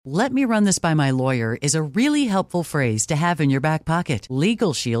"Let me run this by my lawyer" is a really helpful phrase to have in your back pocket.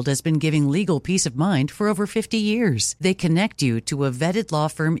 Legal Shield has been giving legal peace of mind for over 50 years. They connect you to a vetted law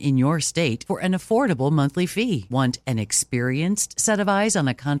firm in your state for an affordable monthly fee. Want an experienced set of eyes on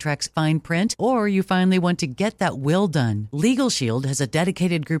a contract's fine print? Or you finally want to get that will done? Legal Shield has a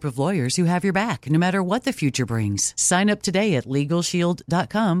dedicated group of lawyers who have your back, no matter what the future brings. Sign up today at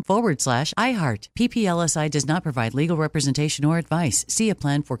LegalShield.com/iHeart. PPLSI does not provide legal representation or advice. See a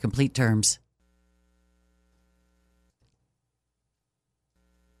plan for complete terms.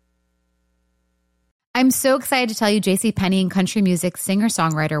 I'm so excited to tell you JCPenney and country music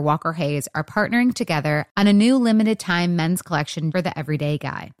singer-songwriter Walker Hayes are partnering together on a new limited-time men's collection for the everyday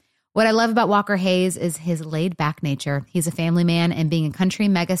guy. What I love about Walker Hayes is his laid-back nature. He's a family man, and being a country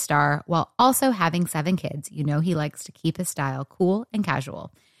megastar while also having 7 kids, you know he likes to keep his style cool and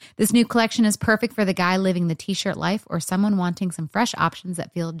casual. This new collection is perfect for the guy living the t-shirt life or someone wanting some fresh options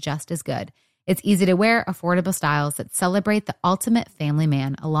that feel just as good. It's easy to wear, affordable styles that celebrate the ultimate family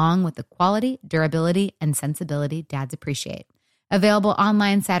man, along with the quality, durability, and sensibility dads appreciate. Available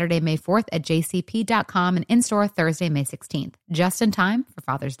online Saturday, May 4th at jcp.com and in-store Thursday, May 16th. Just in time for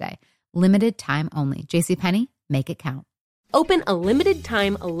Father's Day. Limited time only. JCPenney, make it count. Open a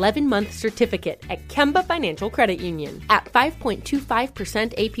limited-time 11-month certificate at Kemba Financial Credit Union. At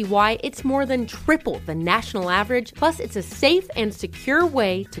 5.25% APY, it's more than triple the national average, plus it's a safe and secure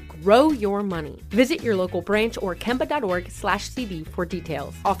way to grow your money. Visit your local branch or kemba.org/cd for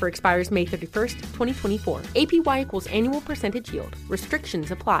details. Offer expires May 31st, 2024. APY equals annual percentage yield.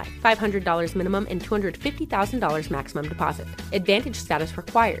 Restrictions apply. $500 minimum and $250,000 maximum deposit. Advantage status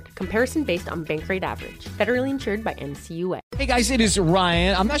required. Comparison based on bank rate average. Federally insured by NCUA. Hey guys, it is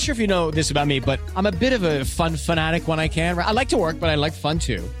Ryan. I'm not sure if you know this about me, but I'm a bit of a fun fanatic when I can. I like to work, but I like fun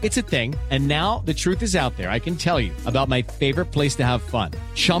too. It's a thing. And now the truth is out there. I can tell you about my favorite place to have fun.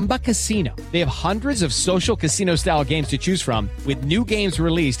 Chumba Casino. They have hundreds of social casino style games to choose from with new games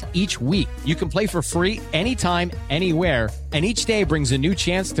released each week. You can play for free anytime, anywhere. And each day brings a new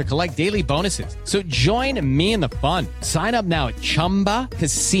chance to collect daily bonuses. So join me in the fun. Sign up now at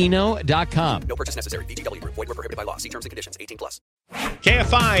ChumbaCasino.com. No purchase necessary. VGW. Void where prohibited by law. See terms and conditions. 18+.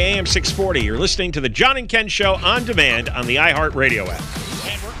 KFI AM 640. You're listening to the John and Ken Show on demand on the iHeart Radio app.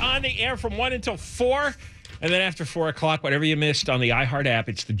 And we're on the air from 1 until 4. And then after 4 o'clock, whatever you missed on the iHeart app,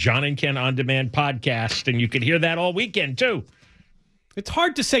 it's the John and Ken On Demand podcast. And you can hear that all weekend, too. It's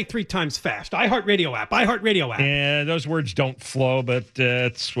hard to say 3 times fast. iHeartRadio app, iHeartRadio app. Yeah, those words don't flow, but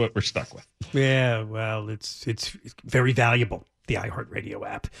it's what we're stuck with. Yeah, well, it's very valuable, the iHeartRadio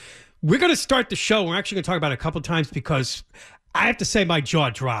app. We're going to start the show. We're actually going to talk about it a couple times because I have to say my jaw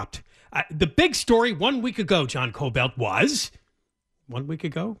dropped. The big story 1 week ago, John Cobelt, was... 1 week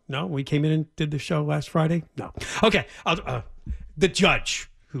ago? No, we came in and did the show last Friday? No. Okay, the judge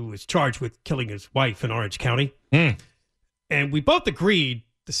who was charged with killing his wife in Orange County. And we both agreed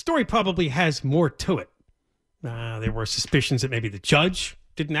the story probably has more to it. There were suspicions that maybe the judge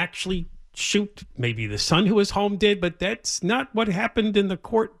didn't actually shoot. Maybe the son who was home did, but that's not what happened in the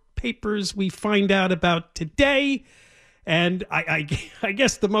court papers we find out about today. And I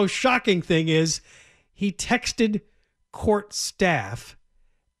guess the most shocking thing is he texted court staff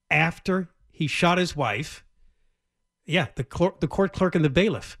after he shot his wife. Yeah, the court clerk and the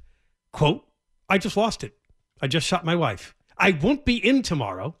bailiff. Quote, "I just lost it. I just shot my wife. I won't be in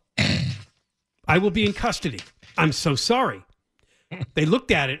tomorrow. I will be in custody. I'm so sorry." They looked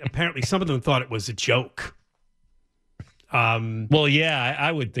at it. Apparently, some of them thought it was a joke. Well, yeah,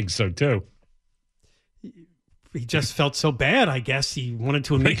 I would think so, too. He just felt so bad, I guess. He wanted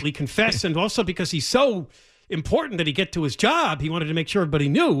to immediately confess. And also because he's so important that he get to his job, he wanted to make sure everybody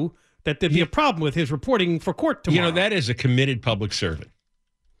knew that there'd be a problem with his reporting for court tomorrow. You know, that is a committed public servant.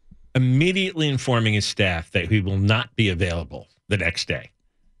 Immediately informing his staff that he will not be available the next day.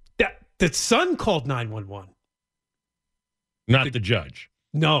 The son called 911. Not the judge.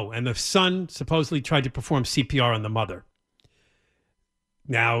 No, and the son supposedly tried to perform CPR on the mother.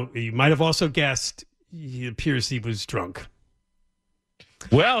 Now, you might have also guessed, it appears he was drunk.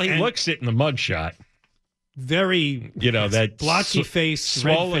 Well, he looks it in the mugshot. Very, that blotchy face,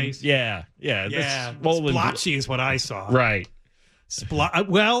 swollen red face. Yeah. Swollen, blotchy is what I saw. Right.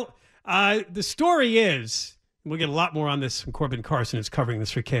 The story is, we'll get a lot more on this when Corbin Carson is covering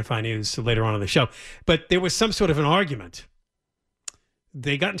this for KFI News later on in the show, but there was some sort of an argument.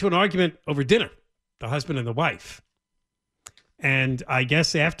 They got into an argument over dinner, the husband and the wife. And I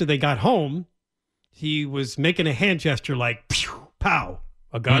guess after they got home, he was making a hand gesture like, pew, pow,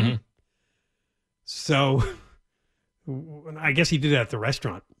 a gun. Mm-hmm. So I guess he did that at the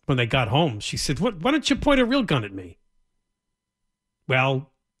restaurant. When they got home, she said, why don't you point a real gun at me? Well,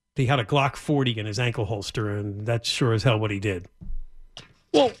 he had a Glock 40 in his ankle holster, and that's sure as hell what he did.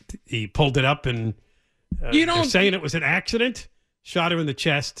 Well, he pulled it up, and they're saying it was an accident. Shot her in the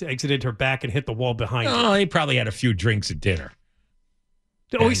chest, exited her back, and hit the wall behind her. Oh, he probably had a few drinks at dinner.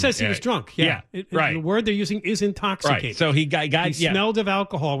 Oh, he says he was drunk. Yeah, right. The word they're using is intoxicated. Right. So he smelled of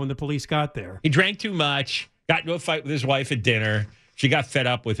alcohol when the police got there. He drank too much, got into a fight with his wife at dinner. She got fed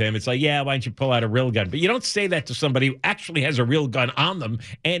up with him. It's like, yeah, why don't you pull out a real gun? But you don't say that to somebody who actually has a real gun on them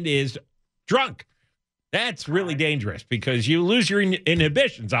and is drunk. That's really dangerous because you lose your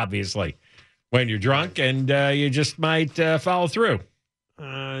inhibitions, obviously, when you're drunk, and you just might follow through.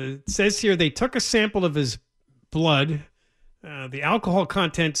 It says here they took a sample of his blood. The alcohol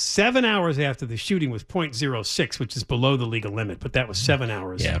content 7 hours after the shooting was 0.06, which is below the legal limit, but that was 7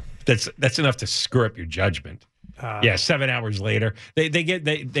 hours. Yeah, that's enough to screw up your judgment. 7 hours later. They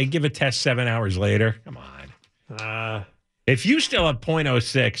give a test 7 hours later. Come on. If you still have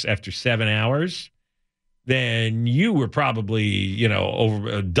 0.06 after 7 hours, then you were probably,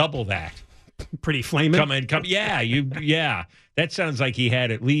 over double that. Pretty flaming. Yeah. That sounds like he had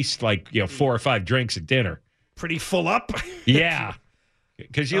at least 4 or 5 drinks at dinner. Pretty full up. Yeah,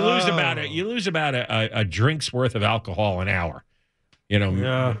 because you lose about a drink's worth of alcohol an hour.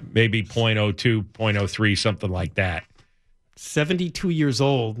 Maybe 0.02, 0.03, something like that. 72 years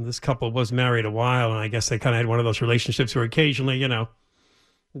old. And this couple was married a while, and I guess they kind of had one of those relationships where occasionally,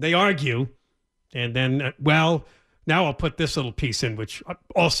 they argue, and then, now I'll put this little piece in, which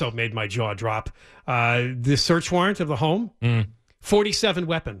also made my jaw drop. The search warrant of the home, 47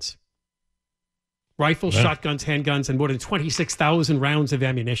 weapons. Rifles, shotguns, handguns, and more than 26,000 rounds of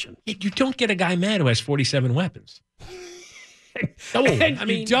ammunition. You don't get a guy mad who has 47 weapons. No,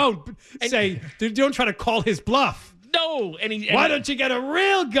 you don't try to call his bluff. No, why don't you get a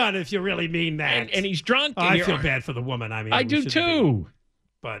real gun if you really mean that? And he's drunk. I feel bad for the woman. I do too.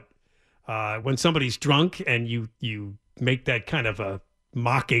 But when somebody's drunk and you make that kind of a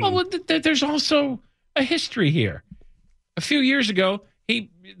mocking. Well, there's also a history here. A few years ago,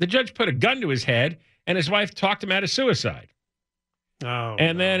 the judge put a gun to his head, and his wife talked him out of suicide.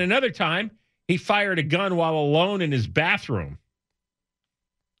 Then another time, he fired a gun while alone in his bathroom.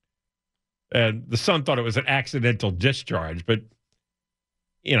 And the son thought it was an accidental discharge, but,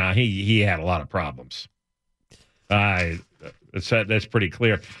 he had a lot of problems. That's pretty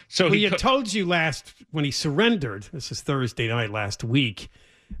clear. So he told you when he surrendered, this is Thursday night last week,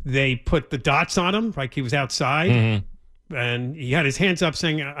 they put the dots on him, like he was outside. Mm-hmm. And he had his hands up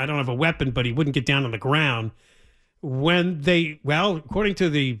saying, I don't have a weapon, but he wouldn't get down on the ground. According to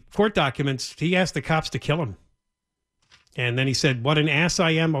the court documents, he asked the cops to kill him. And then he said, what an ass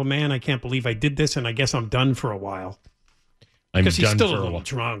I am. Oh, man, I can't believe I did this, and I guess I'm done for a while. Because he's still a little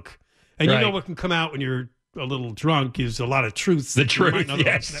drunk. And right. What can come out when you're a little drunk is a lot of truth. The truth,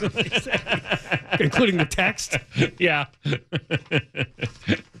 yes. Including the text. Yeah.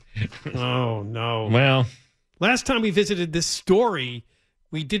 Oh, no. Well. Last time we visited this story,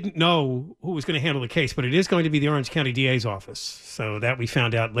 we didn't know who was going to handle the case, but it is going to be the Orange County DA's office. So that we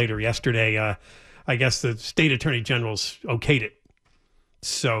found out later yesterday. I guess the state attorney general's okayed it.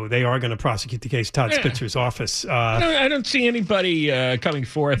 So they are going to prosecute the case. Todd Spitzer's office. I don't see anybody coming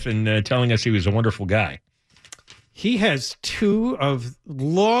forth and telling us he was a wonderful guy. He has 2 of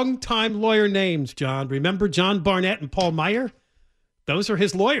longtime lawyer names, John. Remember John Barnett and Paul Meyer? Those are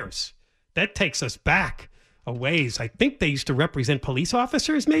his lawyers. That takes us back a ways. I think they used to represent police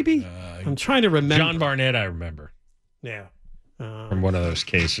officers, maybe? I'm trying to remember. John Barnett, I remember. Yeah. From one of those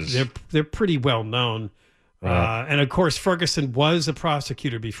cases. They're pretty well known. And, of course, Ferguson was a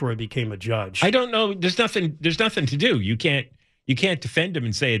prosecutor before he became a judge. I don't know. There's nothing to do. You can't defend him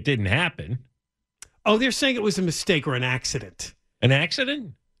and say it didn't happen. Oh, they're saying it was a mistake or an accident. An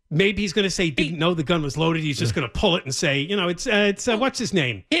accident? Maybe he's going to say he didn't know the gun was loaded. He's just going to pull it and say, it's what's his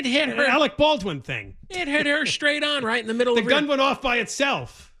name? It hit her. Alec Baldwin thing. It hit her straight on, right in the middle of her. The gun went off by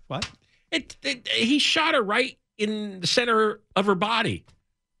itself. What? He shot her right in the center of her body.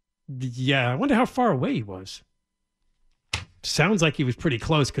 Yeah, I wonder how far away he was. Sounds like he was pretty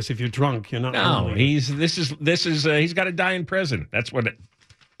close because if you're drunk, you're not. No, he's got to die in prison. That's what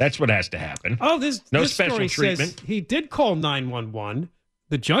has to happen. Oh, this special story treatment. Says he did call 911.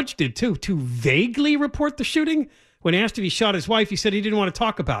 The judge did, too, to vaguely report the shooting. When asked if he shot his wife, he said he didn't want to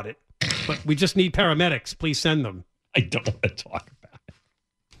talk about it. But we just need paramedics. Please send them. I don't want to talk about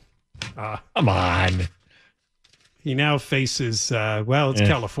it. Come on. He now faces, it's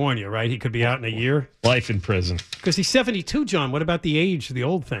California, right? He could be out in a year. Life in prison. Because he's 72, John. What about the age, the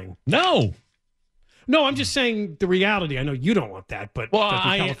old thing? No, I'm just saying the reality. I know you don't want that, but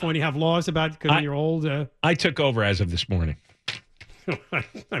doesn't California have laws about when you're old? I took over as of this morning.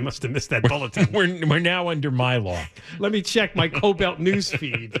 I must have missed that bulletin. We're now under my law. Let me check my Cobalt news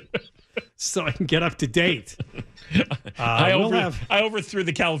feed so I can get up to date. I overthrew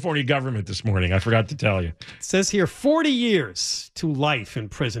the California government this morning. I forgot to tell you. It says here 40 years to life in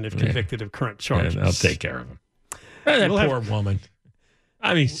prison if convicted of current charges. And I'll take care of him. That poor woman.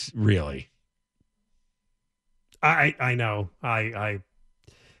 I mean, really. I know.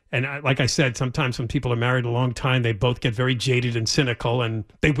 Like I said, sometimes when people are married a long time, they both get very jaded and cynical, and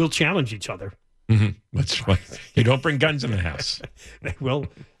they will challenge each other. Mm-hmm. That's right. You don't bring guns in the house. They will.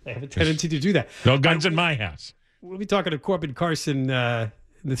 They have a tendency to do that. No guns in my house. We'll be talking to Corbin Carson in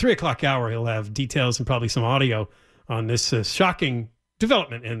the 3 o'clock hour. He'll have details and probably some audio on this shocking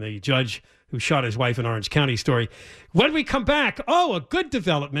development in the judge who shot his wife in Orange County story. When we come back, a good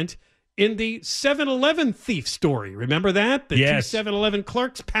development in the 7-Eleven thief story. Remember that? The yes. 2 7-Eleven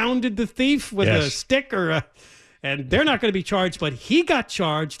clerks pounded the thief with a stick and they're not going to be charged, but he got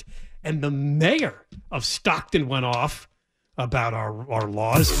charged, and the mayor of Stockton went off about our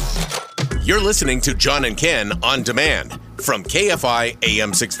laws. You're listening to John and Ken on demand from KFI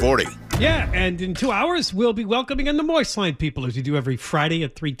AM 640. Yeah, and in 2 hours, we'll be welcoming in the Moist Line people as we do every Friday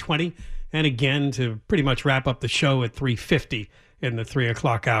at 3:20, and again to pretty much wrap up the show at 3:50 in the 3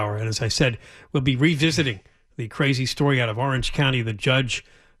 o'clock hour. And as I said, we'll be revisiting the crazy story out of Orange County, the judge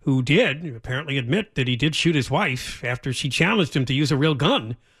who did apparently admit that he did shoot his wife after she challenged him to use a real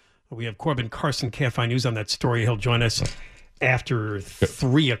gun. We have Corbin Carson, KFI News, on that story. He'll join us after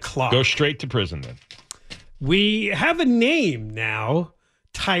 3 o'clock. Go straight to prison then. We have a name now,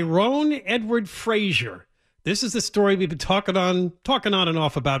 Tyrone Edward Frazier. This is the story we've been talking on and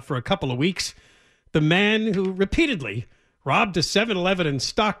off about for a couple of weeks. The man who repeatedly robbed a 7-Eleven in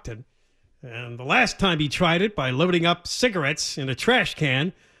Stockton. And the last time he tried it by loading up cigarettes in a trash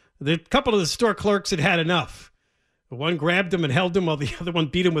can, the couple of the store clerks had had enough. One grabbed him and held him while the other one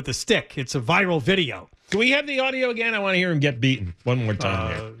beat him with a stick. It's a viral video. Can we have the audio again? I want to hear him get beaten one more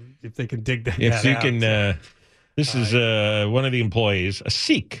time here. If they can dig that out. If you can, this is one of the employees, a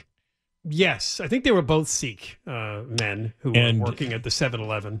Sikh. Yes, I think they were both Sikh men who were working at the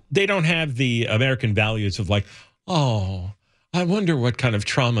 7-Eleven. They don't have the American values of like, oh, I wonder what kind of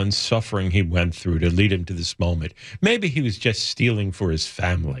trauma and suffering he went through to lead him to this moment. Maybe he was just stealing for his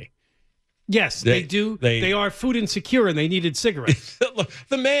family. Yes, they do. They are food insecure and they needed cigarettes. Look,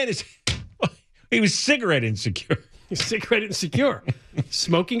 the man he was cigarette insecure. He's cigarette insecure.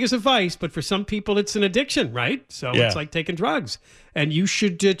 Smoking is a vice, but for some people it's an addiction, right? So it's like taking drugs. And you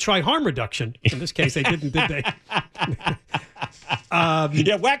should try harm reduction. In this case, they didn't, did they?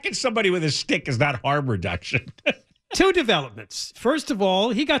 Whacking somebody with a stick is not harm reduction. 2 developments. First of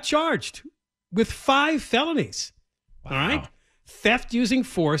all, he got charged with 5 felonies. Wow. All right? Theft using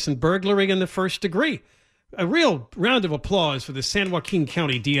force and burglary in the first degree. A real round of applause for the San Joaquin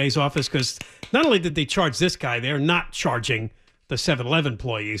County DA's office, because not only did they charge this guy, they're not charging the 7-Eleven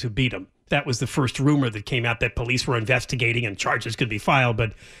employees who beat him. That was the first rumor that came out, that police were investigating and charges could be filed,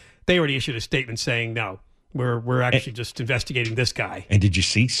 but they already issued a statement saying, no, we're actually just investigating this guy. And did you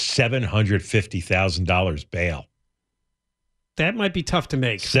see $750,000 bail? That might be tough to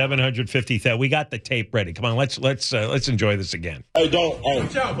make. $750,000. We got the tape ready. Come on, let's enjoy this again. Hey, don't. Hey,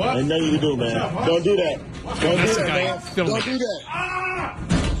 ain't nothing you can do, man. Don't do that. Don't do that, man. Don't do that.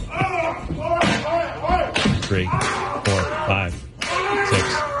 3, 4, 5, 6,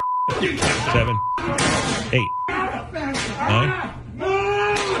 7, 8, 9,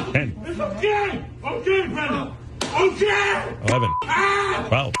 10. It's okay. Okay, Brendan. Okay. 11,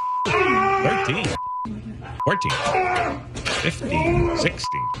 12, 13, 14, 15,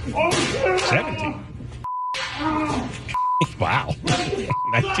 16, 17. Wow.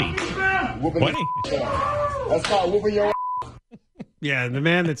 19, 20. That's called whooping your ass. Yeah, the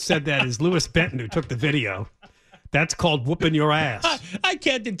man that said that is Lewis Benton, who took the video. That's called whooping your ass. I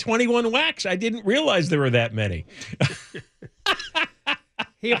counted 21 whacks. I didn't realize there were that many.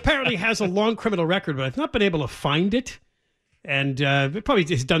 He apparently has a long criminal record, but I've not been able to find it. And probably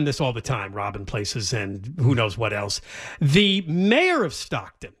has done this all the time, robbing places and who knows what else. The mayor of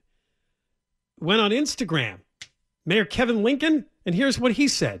Stockton went on Instagram, Mayor Kevin Lincoln, and here's what he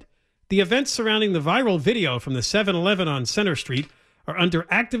said. The events surrounding the viral video from the 7-Eleven on Center Street are under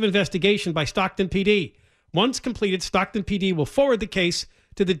active investigation by Stockton PD. Once completed, Stockton PD will forward the case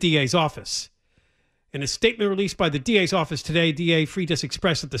to the DA's office. In a statement released by the DA's office today, DA Freitas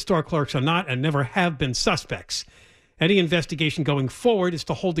expressed that the store clerks are not and never have been suspects. Any investigation going forward is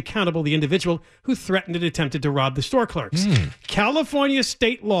to hold accountable the individual who threatened and attempted to rob the store clerks. California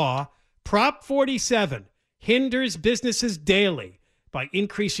state law, Prop 47, hinders businesses daily by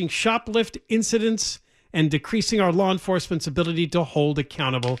increasing shoplift incidents and decreasing our law enforcement's ability to hold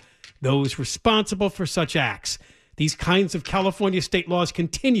accountable those responsible for such acts. These kinds of California state laws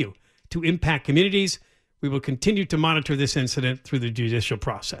continue to impact communities. We will continue to monitor this incident through the judicial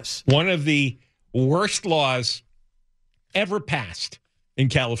process. One of the worst laws ever passed in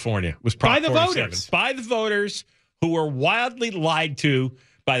California was Prop 47. By the voters. By the voters who were wildly lied to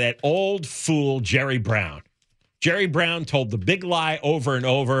by that old fool, Jerry Brown. Jerry Brown told the big lie over and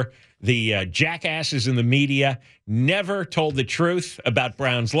over. The jackasses in the media never told the truth about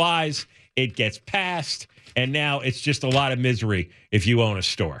Brown's lies. It gets passed, and now it's just a lot of misery if you own a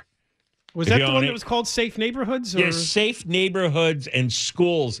store. Was that the one that was called Safe Neighborhoods? Yes, Safe Neighborhoods and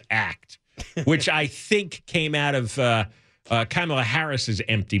Schools Act, which I think came out of Kamala Harris's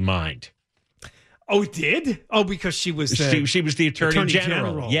empty mind. Oh, it did? Oh, because she was she was the Attorney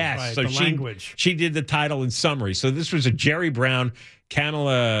General. Yes, right, so the language. She did the title and summary. So this was a Jerry Brown,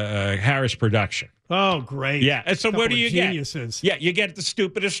 Kamala Harris production. Oh, great! Yeah, and so what do you geniuses. get? Yeah, you get the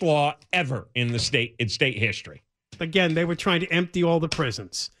stupidest law ever in state history. Again, they were trying to empty all the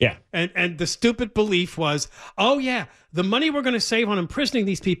prisons. Yeah, and the stupid belief was, oh yeah, the money we're going to save on imprisoning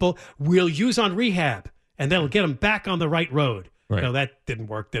these people, we'll use on rehab, and that'll get them back on the right road. Right. No, that didn't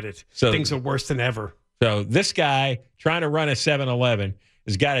work, did it? So, things are worse than ever. So this guy trying to run a 7-Eleven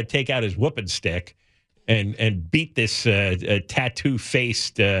has got to take out his whooping stick and beat this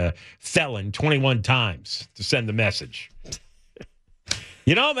tattoo-faced felon 21 times to send the message.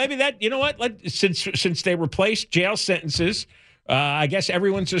 Maybe that, what? Since they replaced jail sentences, I guess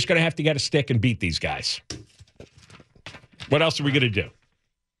everyone's just going to have to get a stick and beat these guys. What else are we going to do?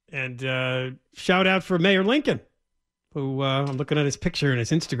 And shout out for Mayor Lincoln, who I'm looking at his picture in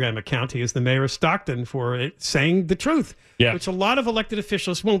his Instagram account. He is the mayor of Stockton for saying the truth, which a lot of elected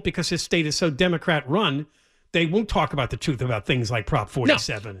officials won't because his state is so Democrat-run. They won't talk about the truth about things like Prop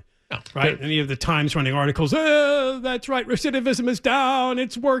 47. No, right? Any of the Times running articles, that's right, recidivism is down,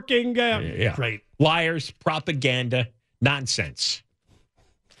 it's working. Yeah. Great. Liars, propaganda, nonsense.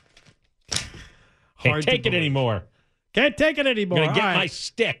 Can't take it anymore. Can't take it anymore. I'm going to get my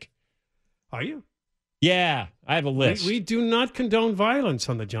stick. Are you? Yeah, I have a list. We do not condone violence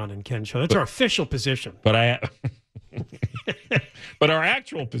on the John and Ken Show. That's our official position. But our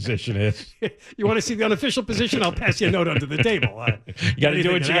actual position is... You want to see the unofficial position? I'll pass you a note under the table. You got to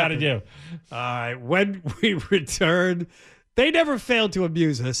do what you got to do. All right. When we return, they never failed to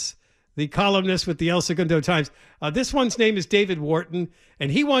amuse us. The columnist with the El Segundo Times. This one's name is David Wharton, and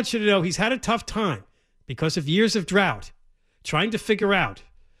he wants you to know he's had a tough time because of years of drought, trying to figure out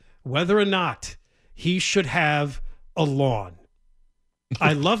whether or not he should have a lawn.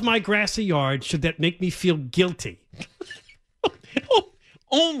 I love my grassy yard. Should that make me feel guilty?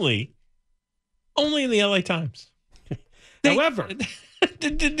 Only in the LA Times. However,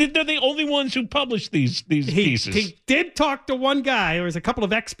 they're the only ones who publish these pieces. He did talk to one guy. There was a couple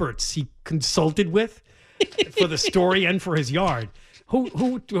of experts he consulted with for the story and for his yard,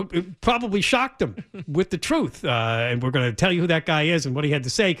 who probably shocked him with the truth. And we're going to tell you who that guy is and what he had to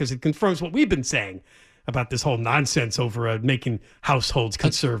say because it confirms what we've been saying about this whole nonsense over making households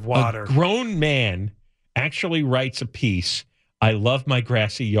conserve water. A grown man actually writes a piece, I love my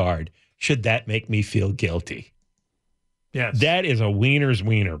grassy yard. Should that make me feel guilty? Yes. That is a wiener's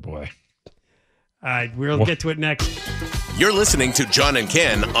wiener, boy. All right, we'll get to it next. You're listening to John and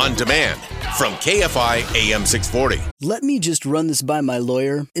Ken on demand from KFI AM 640. Let me just run this by my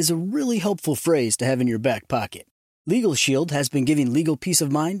lawyer is a really helpful phrase to have in your back pocket. Legal Shield has been giving legal peace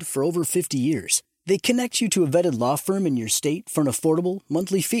of mind for over 50 years. They connect you to a vetted law firm in your state for an affordable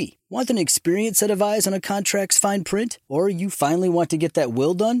monthly fee. Want an experienced set of eyes on a contract's fine print? Or you finally want to get that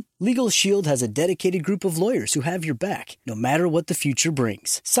will done? Legal Shield has a dedicated group of lawyers who have your back, no matter what the future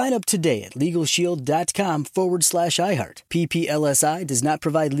brings. Sign up today at LegalShield.com/iHeart. PPLSI does not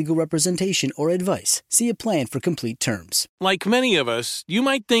provide legal representation or advice. See a plan for complete terms. Like many of us, you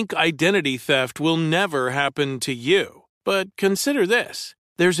might think identity theft will never happen to you. But consider this.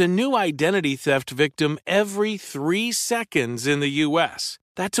 There's a new identity theft victim every 3 seconds in the U.S.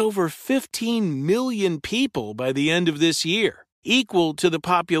 That's over 15 million people by the end of this year, equal to the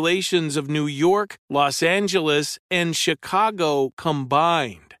populations of New York, Los Angeles, and Chicago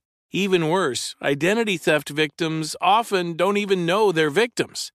combined. Even worse, identity theft victims often don't even know they're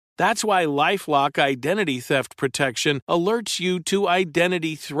victims. That's why LifeLock Identity Theft Protection alerts you to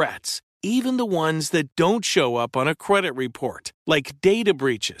identity threats, even the ones that don't show up on a credit report, like data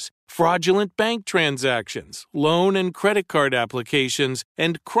breaches, fraudulent bank transactions, loan and credit card applications,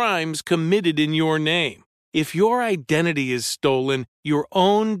 and crimes committed in your name. If your identity is stolen, your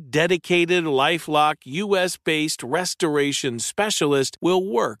own dedicated LifeLock U.S.-based restoration specialist will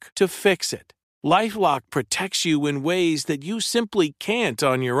work to fix it. LifeLock protects you in ways that you simply can't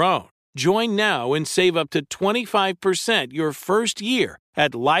on your own. Join now and save up to 25% your first year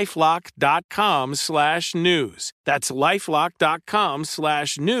at LifeLock.com/news. That's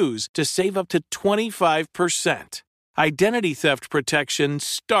LifeLock.com/news to save up to 25%. Identity theft protection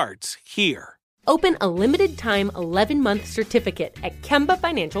starts here. Open a limited-time 11-month certificate at Kemba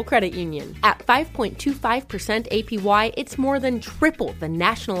Financial Credit Union. At 5.25% APY, it's more than triple the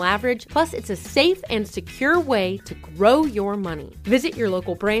national average, plus it's a safe and secure way to grow your money. Visit your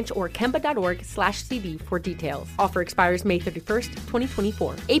local branch or kemba.org/CD for details. Offer expires May 31st,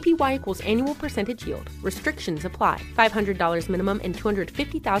 2024. APY equals annual percentage yield. Restrictions apply. $500 minimum and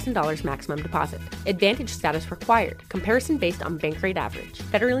 $250,000 maximum deposit. Advantage status required. Comparison based on bank rate average.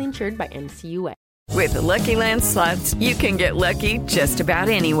 Federally insured by NCUA. With the Lucky Land Slots, you can get lucky just about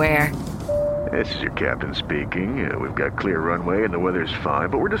anywhere. This is your captain speaking. We've got clear runway and the weather's fine,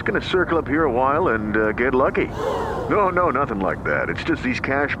 but we're just going to circle up here a while and get lucky. No, nothing like that. It's just these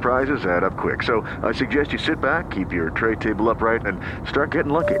cash prizes add up quick. So I suggest you sit back, keep your tray table upright, and start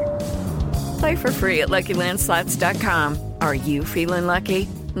getting lucky. Play for free at LuckyLandSlots.com. Are you feeling lucky?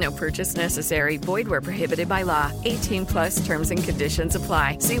 No purchase necessary. Void where prohibited by law. 18+ terms and conditions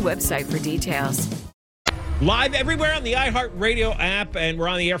apply. See website for details. Live everywhere on the iHeartRadio app, and we're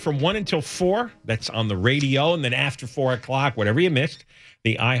on the air from 1 until 4. That's on the radio, and then after 4 o'clock, whatever you missed,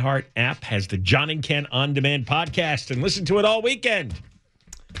 the iHeart app has the John and Ken On Demand podcast, and listen to it all weekend.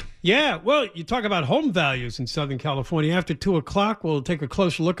 Yeah, well, you talk about home values in Southern California. After 2 o'clock, we'll take a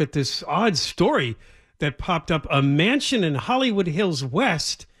closer look at this odd story that popped up. A mansion in Hollywood Hills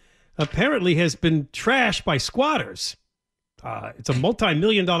West apparently has been trashed by squatters. It's a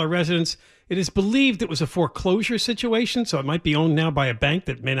multi-million-dollar residence. It is believed it was a foreclosure situation, so it might be owned now by a bank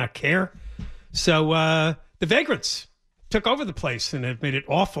that may not care. So the vagrants took over the place, and it made it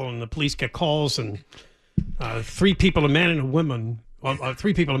awful, and the police get calls, and 3 people, a man and a woman,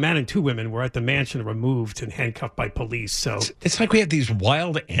 3 people, a man and 2 women, were at the mansion removed and handcuffed by police. So it's like we have these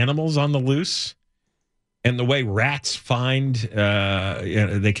wild animals on the loose. And the way rats find,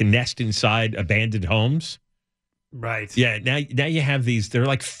 they can nest inside abandoned homes. Right. Yeah. Now you have these, they're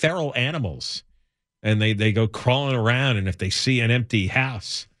like feral animals. And they go crawling around. And if they see an empty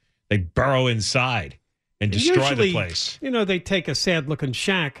house, they burrow inside and destroy the place. You know, they take a sad-looking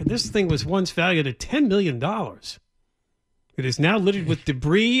shack. This thing was once valued at $10 million. It is now littered with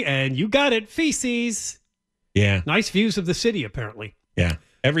debris, and you got it, feces. Yeah. Nice views of the city, apparently. Yeah.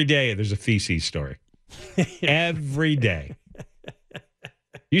 Every day there's a feces story. Every day.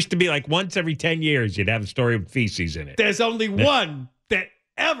 Used to be like once every 10 years you'd have a story with feces in it. There's only one that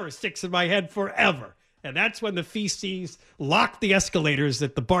ever sticks in my head forever. And that's when the feces locked the escalators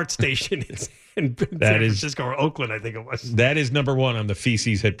at the BART station in San Francisco or Oakland, I think it was. That is number 1 on the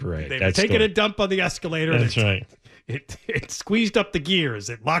feces hit parade. They were taking a dump on the escalator. That's right. It squeezed up the gears.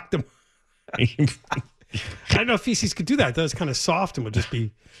 It locked them. I don't know if feces could do that. That was kind of soft and would just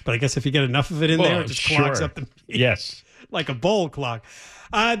be, but I guess if you get enough of it in there, it just clogs up the yes, like a bowl clog.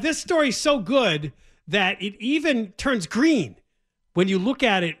 This story's so good that it even turns green when you look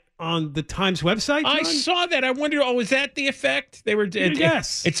at it on the Times website. John? I saw that. I wondered, was that the effect? They were.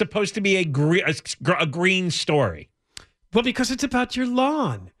 Yes, it's supposed to be a green story. Well, because it's about your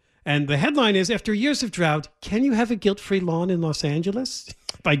lawn. And the headline is, after years of drought, can you have a guilt-free lawn in Los Angeles?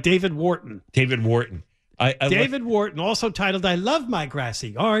 By David Wharton. David Wharton. David Wharton, also titled, I Love My Grassy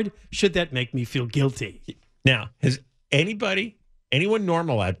Yard. Should that make me feel guilty? Now, has anyone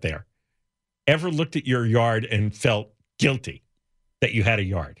normal out there ever looked at your yard and felt guilty that you had a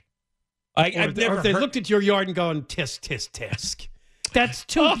yard? I've never heard... looked at your yard and gone, tisk, tisk, tisk. That's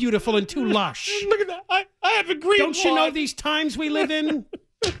too beautiful and too lush. Look at that. I have a green lawn. Don't you know these times we live in?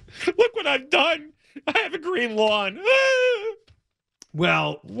 Look what I've done. I have a green lawn.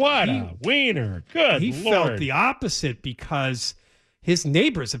 Well, what a wiener. Good He Lord. felt the opposite because his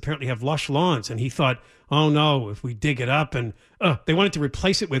neighbors apparently have lush lawns. And he thought, oh, no, if we dig it up. And they wanted to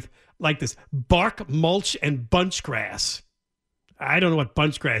replace it with like this bark mulch and bunch grass. I don't know what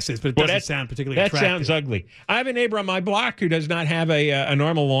bunch grass is, but it doesn't sound particularly attractive. That sounds ugly. I have a neighbor on my block who does not have a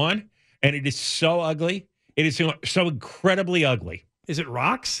normal lawn, and it is so ugly. It is so incredibly ugly. Is it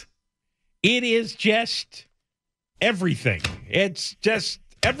rocks? It is just everything. It's just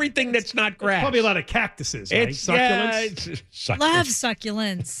everything that's not grass. Probably a lot of cactuses, right? Succulents? Succulents. Love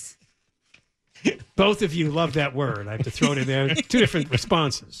succulents. Both of you love that word. I have to throw it in there. 2 different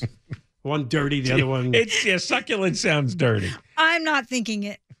responses. One dirty, the other one... Succulent sounds dirty. I'm not thinking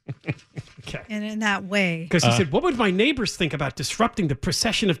it. Okay. And in that way. Because he said, what would my neighbors think about disrupting the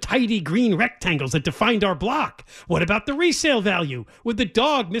procession of tidy green rectangles that defined our block? What about the resale value? Would the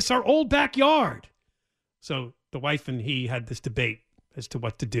dog miss our old backyard? So the wife and he had this debate as to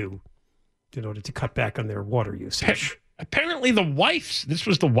what to do in order to cut back on their water usage. Apparently this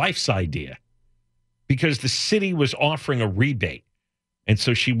was the wife's idea because the city was offering a rebate. And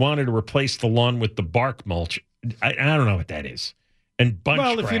so she wanted to replace the lawn with the bark mulch. I don't know what that is. And bunch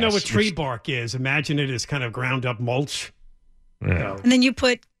grass. Well, if you know what tree bark is, imagine it as kind of ground up mulch. Yeah. And then you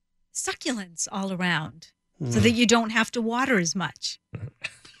put succulents all around so that you don't have to water as much.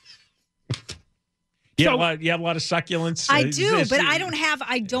 You have a lot of succulents? I do, but I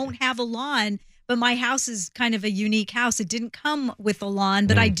don't have a lawn, but my house is kind of a unique house. It didn't come with a lawn,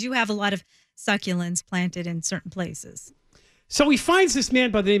 but I do have a lot of succulents planted in certain places. So he finds this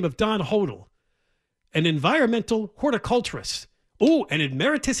man by the name of Don Hodel, an environmental horticulturist. Oh, an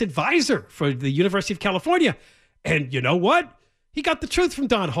emeritus advisor for the University of California. And you know what? He got the truth from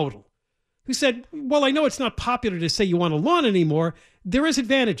Don Hodel, who said, well, I know it's not popular to say you want a lawn anymore. There is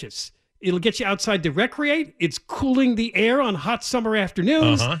advantages. It'll get you outside to recreate. It's cooling the air on hot summer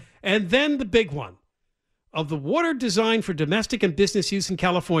afternoons. And then the big one. Of the water designed for domestic and business use in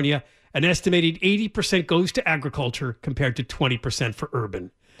California, an estimated 80% goes to agriculture compared to 20% for urban.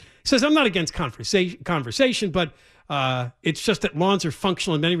 He says, I'm not against conversation, but it's just that lawns are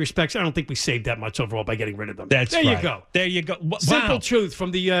functional in many respects. I don't think we saved that much overall by getting rid of them. There you go. There you go. Simple truth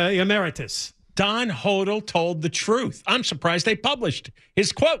from the emeritus. Don Hodel told the truth. I'm surprised they published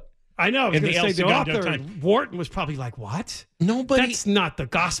his quote. I know. I was going to say the author, Wharton, was probably like, what? That's not the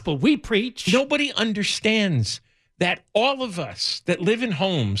gospel we preach. Nobody understands that all of us that live in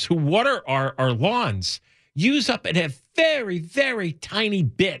homes who water our lawns use up a very, very tiny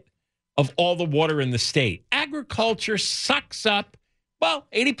bit of all the water in the state. Agriculture sucks up,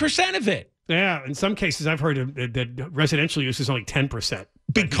 80% of it. Yeah, in some cases I've heard that residential use is only 10%.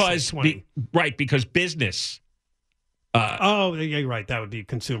 Because business. You're right. That would be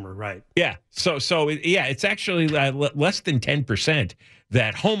consumer, right? Yeah. So it's actually less than 10%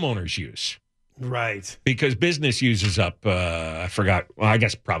 that homeowners use. Right. Because business uses up, I forgot, I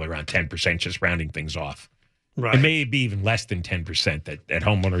guess probably around 10%, just rounding things off. Right. It may be even less than 10% that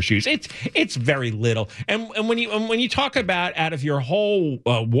homeowners use. It's very little. And when you talk about out of your whole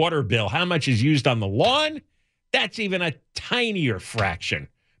water bill, how much is used on the lawn, that's even a tinier fraction.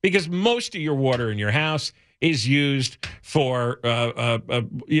 Because most of your water in your house is used for at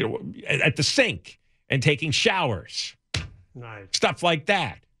the sink and taking showers, nice stuff like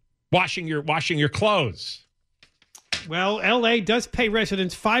that, washing your clothes. Well, L.A. does pay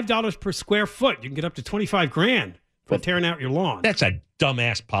residents $5 per square foot. You can get up to $25,000 for tearing out your lawn. That's a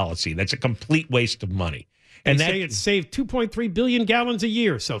dumbass policy. That's a complete waste of money. And they say it's saved 2.3 billion gallons a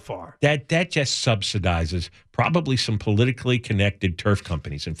year so far. That just subsidizes probably some politically connected turf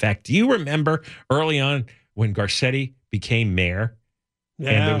companies. In fact, do you remember early on when Garcetti became mayor? Yeah.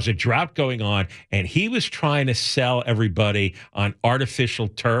 And there was a drought going on, and he was trying to sell everybody on artificial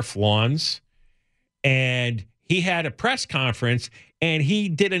turf lawns. And he had a press conference, and he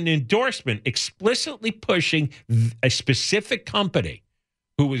did an endorsement explicitly pushing a specific company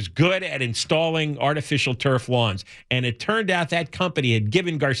who was good at installing artificial turf lawns. And it turned out that company had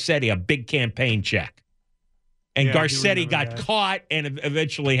given Garcetti a big campaign check. And Garcetti got caught and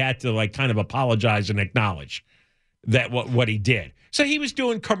eventually had to kind of apologize and acknowledge that what he did. So he was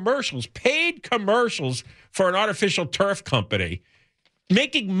doing paid commercials for an artificial turf company,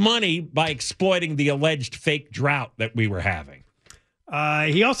 making money by exploiting the alleged fake drought that we were having.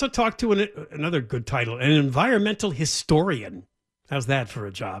 He also talked to another good title, an environmental historian. How's that for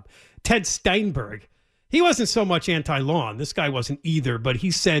a job? Ted Steinberg. He wasn't so much anti-lawn. This guy wasn't either, but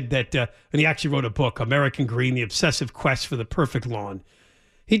he said that, and he actually wrote a book, American Green, The Obsessive Quest for the Perfect Lawn.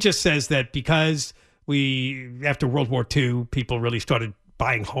 He just says that because after World War II, people really started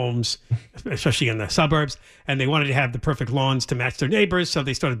buying homes, especially in the suburbs, and they wanted to have the perfect lawns to match their neighbors, so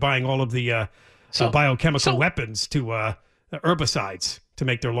they started buying all of the biochemical weapons to herbicides to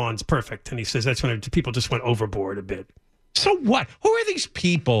make their lawns perfect. And he says that's when people just went overboard a bit. So what? Who are these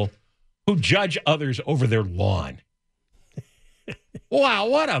people who judge others over their lawn? Wow,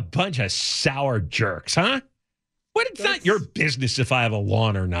 what a bunch of sour jerks, huh? It's not your business if I have a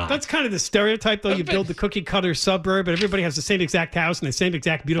lawn or not. That's kind of the stereotype, though. You build the cookie-cutter suburb, and everybody has the same exact house and the same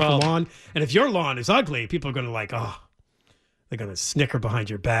exact beautiful lawn. And if your lawn is ugly, people are going to they're going to snicker behind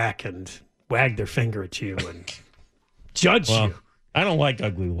your back and wag their finger at you and judge you. I don't like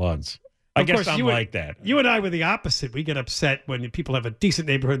ugly lawns. I guess I'm like that. You and I were the opposite. We get upset when people have a decent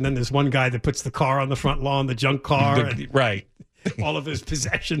neighborhood, and then there's one guy that puts the car on the front lawn, the junk car. Right. all of his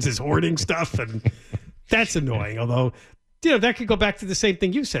possessions, his hoarding stuff, and that's annoying. Although, that could go back to the same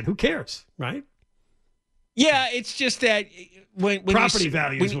thing you said. Who cares, right? Yeah, it's just that when property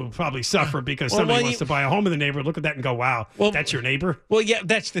values will probably suffer because somebody wants to buy a home in the neighborhood, look at that and go, wow, that's your neighbor? Well, yeah,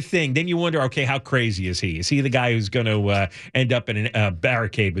 that's the thing. Then you wonder, okay, how crazy is he? Is he the guy who's going to end up in a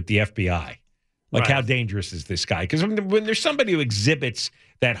barricade with the FBI? Like, how dangerous is this guy? Because when there's somebody who exhibits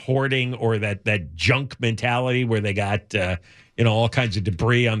that hoarding or that junk mentality where they got all kinds of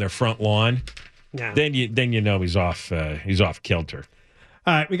debris on their front lawn, then you know he's off kilter.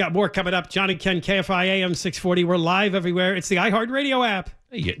 All right, we got more coming up. John and Ken, KFI AM 640. We're live everywhere. It's the iHeartRadio app.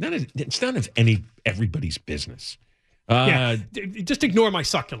 Yeah, it's none of everybody's business. Just ignore my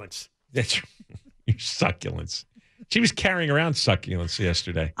succulents. That's your succulents. She was carrying around succulents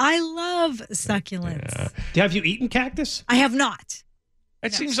yesterday. I love succulents. Have you eaten cactus? I have not.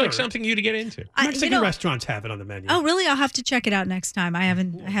 That seems like something you to get into. Mexican restaurants have it on the menu. Oh, really? I'll have to check it out next time. I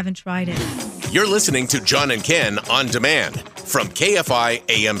haven't tried it. You're listening to John and Ken on demand from KFI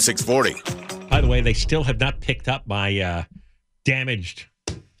AM 640. By the way, they still have not picked up my damaged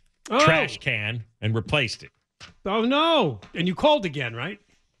trash can and replaced it. Oh, no. And you called again, right?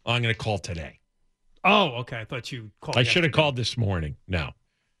 I'm going to call today. Oh, okay. I thought you called. I should have called this morning. No.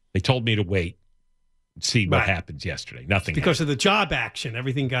 They told me to wait. See what happens yesterday. Nothing because of the job action.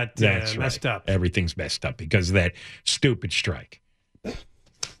 Everything got messed up. Everything's messed up because of that stupid strike.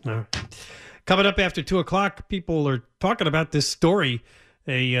 Coming up after 2 o'clock, people are talking about this story.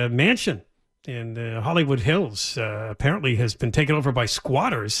 A mansion in Hollywood Hills apparently has been taken over by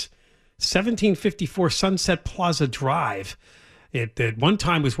squatters. 1754 Sunset Plaza Drive. It at one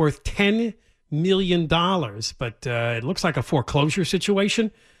time was worth $10 million, but it looks like a foreclosure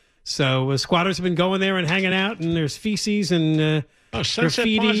situation. So squatters have been going there and hanging out, and there's feces and Sunset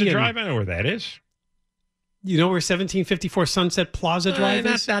graffiti. Plaza Drive, I know where that is. You know where 1754 Sunset Plaza Drive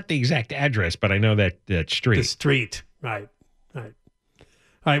is? Not the exact address, but I know that street. The street, right. All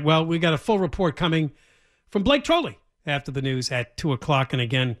right, well, we got a full report coming from Blake Trolley after the news at 2 o'clock. And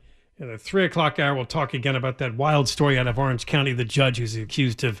again, in the 3 o'clock hour, we'll talk again about that wild story out of Orange County, the judge who's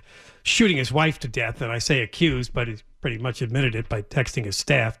accused of shooting his wife to death. And I say accused, but he's pretty much admitted it by texting his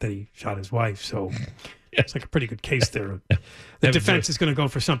staff that he shot his wife. So it's like a pretty good case there. The defense is going to go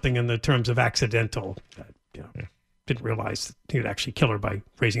for something in the terms of accidental. Didn't realize he would actually kill her by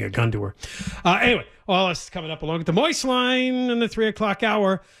raising a gun to her. Anyway, all this is coming up along with the Moist Line in the 3 o'clock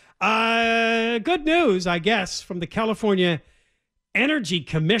hour. Good news, I guess, from the California Energy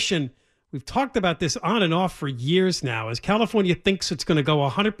Commission. We've talked about this on and off for years now. As California thinks it's going to go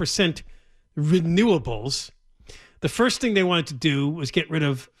 100% renewables, the first thing they wanted to do was get rid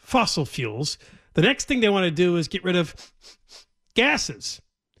of fossil fuels. The next thing they want to do is get rid of gases.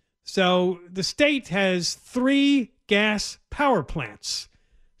 So the state has 3 gas power plants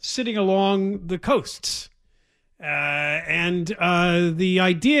sitting along the coasts. And the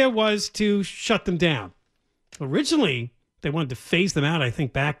idea was to shut them down. Originally, they wanted to phase them out, I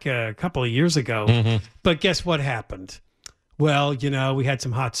think, back a couple of years ago. Mm-hmm. But guess what happened? Well, we had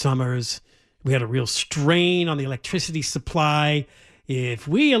some hot summers. We had a real strain on the electricity supply. If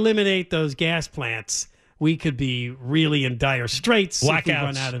we eliminate those gas plants, we could be really in dire straits. Blackouts. If we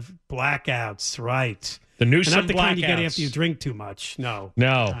run out of blackouts, right. The new not the kind you get after you drink too much. No.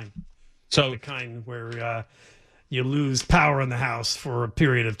 So the kind where you lose power in the house for a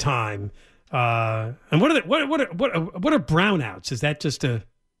period of time. And what are brownouts? Is that just a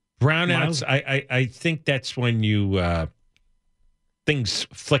brownouts? I think that's when you things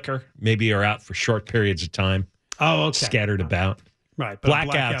flicker, maybe are out for short periods of time. Oh, okay. Scattered about. Right. But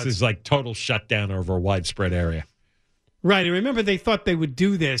blackouts is like total shutdown over a widespread area. Right. And remember, they thought they would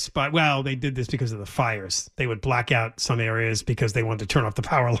do this, but, they did this because of the fires. They would black out some areas because they wanted to turn off the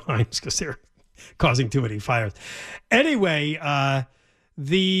power lines because they're causing too many fires. Anyway,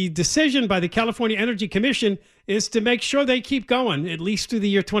 the decision by the California Energy Commission is to make sure they keep going at least through the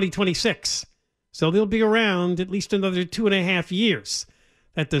year 2026. So they'll be around at least another 2.5 years.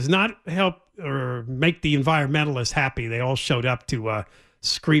 That does not help or make the environmentalists happy. They all showed up to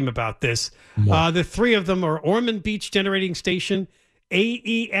scream about this. The 3 of them are Ormond Beach Generating Station,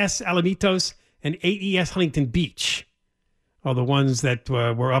 AES Alamitos, and AES Huntington Beach are the ones that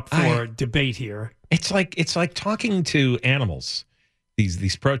were up for debate here. It's like talking to animals.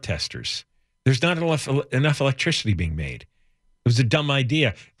 These protesters. There's not enough electricity being made. It was a dumb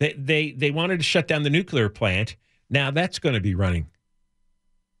idea. They wanted to shut down the nuclear plant. Now that's going to be running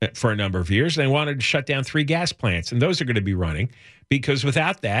for a number of years. They wanted to shut down 3 gas plants, and those are going to be running because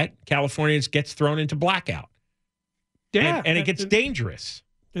without that, California gets thrown into blackout. Yeah, and it gets dangerous.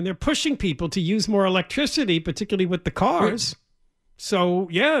 And they're pushing people to use more electricity, particularly with the cars. So,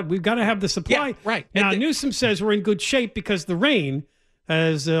 yeah, we've got to have the supply. Yeah, right. Now, Newsom says we're in good shape because the rain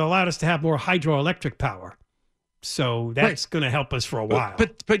has allowed us to have more hydroelectric power. So that's going to help us for a while.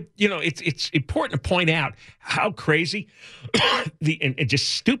 But it's important to point out how crazy and just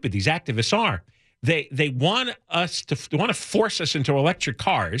stupid these activists are. They want to force us into electric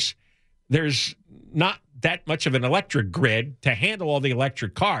cars. There's not that much of an electric grid to handle all the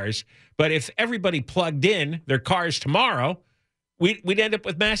electric cars. But if everybody plugged in their cars tomorrow, we'd end up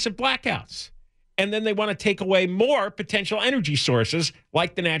with massive blackouts. And then they want to take away more potential energy sources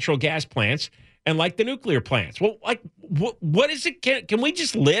like the natural gas plants and like the nuclear plants. Well, like, what is it? Can we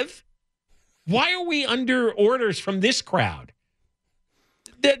just live? Why are we under orders from this crowd?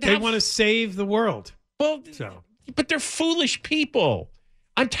 They want to save the world. Well, but they're foolish people.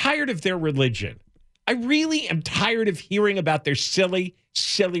 I'm tired of their religion. I really am tired of hearing about their silly,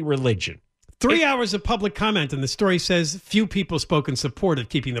 silly religion. 3 hours of public comment, and the story says few people spoke in support of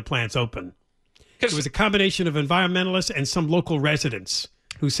keeping the plants open. It was a combination of environmentalists and some local residents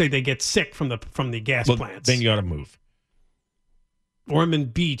who say they get sick from the gas plants. Then you ought to move.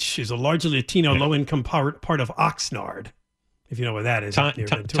 Ormond Beach is a largely Latino low-income part of Oxnard, if you know where that is.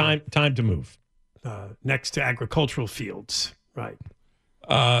 Time to move. Next to agricultural fields, right?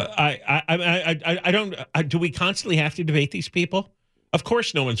 I don't. Do we constantly have to debate these people? Of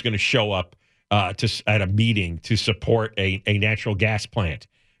course, no one's going to show up at a meeting to support a natural gas plant,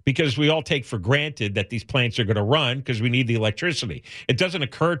 because we all take for granted that these plants are going to run because we need the electricity. It doesn't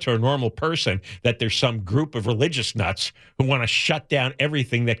occur to a normal person that there's some group of religious nuts who want to shut down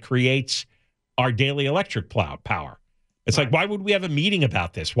everything that creates our daily electric power. It's like, why would we have a meeting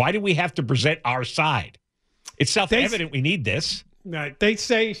about this? Why do we have to present our side? It's self-evident we need this. Right. They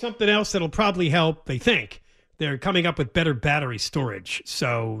say something else that'll probably help. They think they're coming up with better battery storage,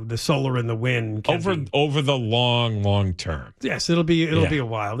 so the solar and the wind can over the long term. Yes, it'll be a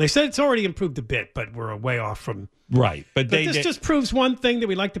while. They said it's already improved a bit, but we're way off from right. But this just proves one thing that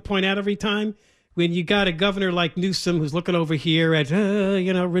we like to point out every time. When you got a governor like Newsom who's looking over here at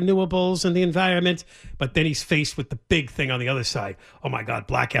renewables and the environment, but then he's faced with the big thing on the other side. Oh my God,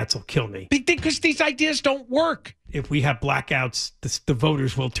 blackouts will kill me. Because these ideas don't work. If we have blackouts, the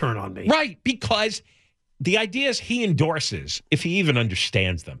voters will turn on me. Right, because the ideas he endorses, if he even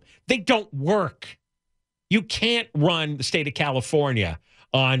understands them, they don't work. You can't run the state of California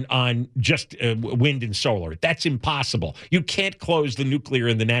on just wind and solar. That's impossible. You can't close the nuclear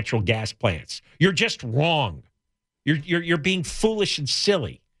and the natural gas plants. You're just wrong. You're being foolish and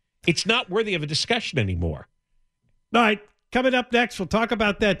silly. It's not worthy of a discussion anymore. All right. Coming up next, we'll talk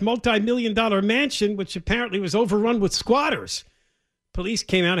about that multi-million-dollar mansion, which apparently was overrun with squatters. Police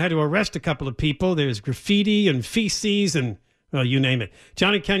came out and had to arrest a couple of people. There's graffiti and feces and, well, you name it.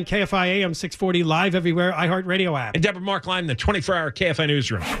 John and Ken, KFI AM 640, live everywhere, iHeartRadio app. And Deborah Markline, the 24-hour KFI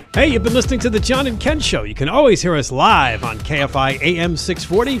Newsroom. Hey, you've been listening to the John and Ken Show. You can always hear us live on KFI AM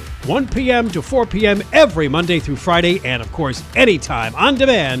 640, 1 p.m. to 4 p.m. every Monday through Friday, and, of course, anytime on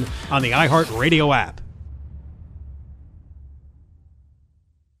demand on the iHeartRadio app.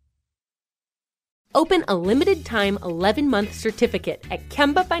 Open a limited-time 11-month certificate at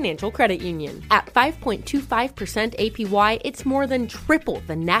Kemba Financial Credit Union. At 5.25% APY, it's more than triple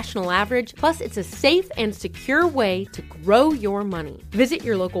the national average, plus it's a safe and secure way to grow your money. Visit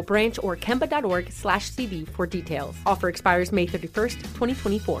your local branch or kemba.org/cd for details. Offer expires May 31st,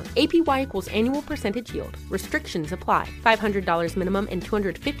 2024. APY equals annual percentage yield. Restrictions apply. $500 minimum and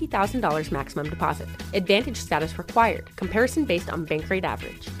 $250,000 maximum deposit. Advantage status required. Comparison based on bank rate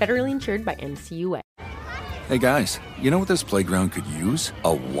average. Federally insured by NCUA. Hey guys, you know what this playground could use?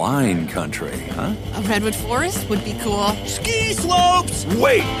 A wine country, huh? A redwood forest would be cool. Ski slopes!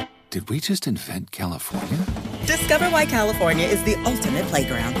 Wait! Did we just invent California? Discover why California is the ultimate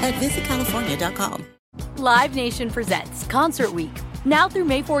playground at visitcalifornia.com. Live Nation presents Concert Week. Now through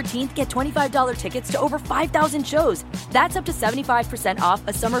May 14th, get $25 tickets to over 5,000 shows. That's up to 75% off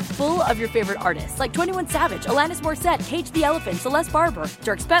a summer full of your favorite artists like 21 Savage, Alanis Morissette, Cage the Elephant, Celeste Barber,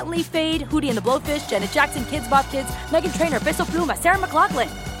 Dierks Bentley, Fade, Hootie and the Blowfish, Janet Jackson, Kids Bop Kids, Meghan Trainor, Peso Pluma, Sarah McLachlan.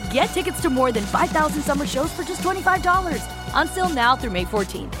 Get tickets to more than 5,000 summer shows for just $25. Until now through May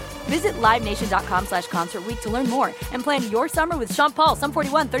 14th. Visit LiveNation.com/Concert Week to learn more and plan your summer with Sean Paul, Sum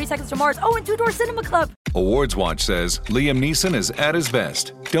 41, 30 Seconds to Mars, and Two Door Cinema Club. Awards Watch says Liam Neeson is at his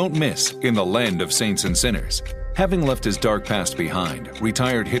best. Don't miss In the Land of Saints and Sinners. Having left his dark past behind,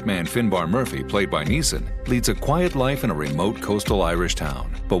 retired hitman Finbar Murphy, played by Neeson, leads a quiet life in a remote coastal Irish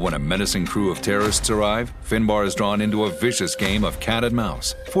town. But when a menacing crew of terrorists arrive, Finbar is drawn into a vicious game of cat and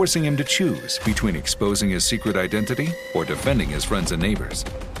mouse, forcing him to choose between exposing his secret identity or defending his friends and neighbors.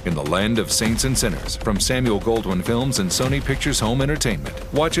 in the Land of Saints and Sinners from Samuel Goldwyn Films and Sony Pictures Home Entertainment.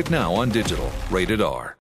 Watch it now on digital. Rated R.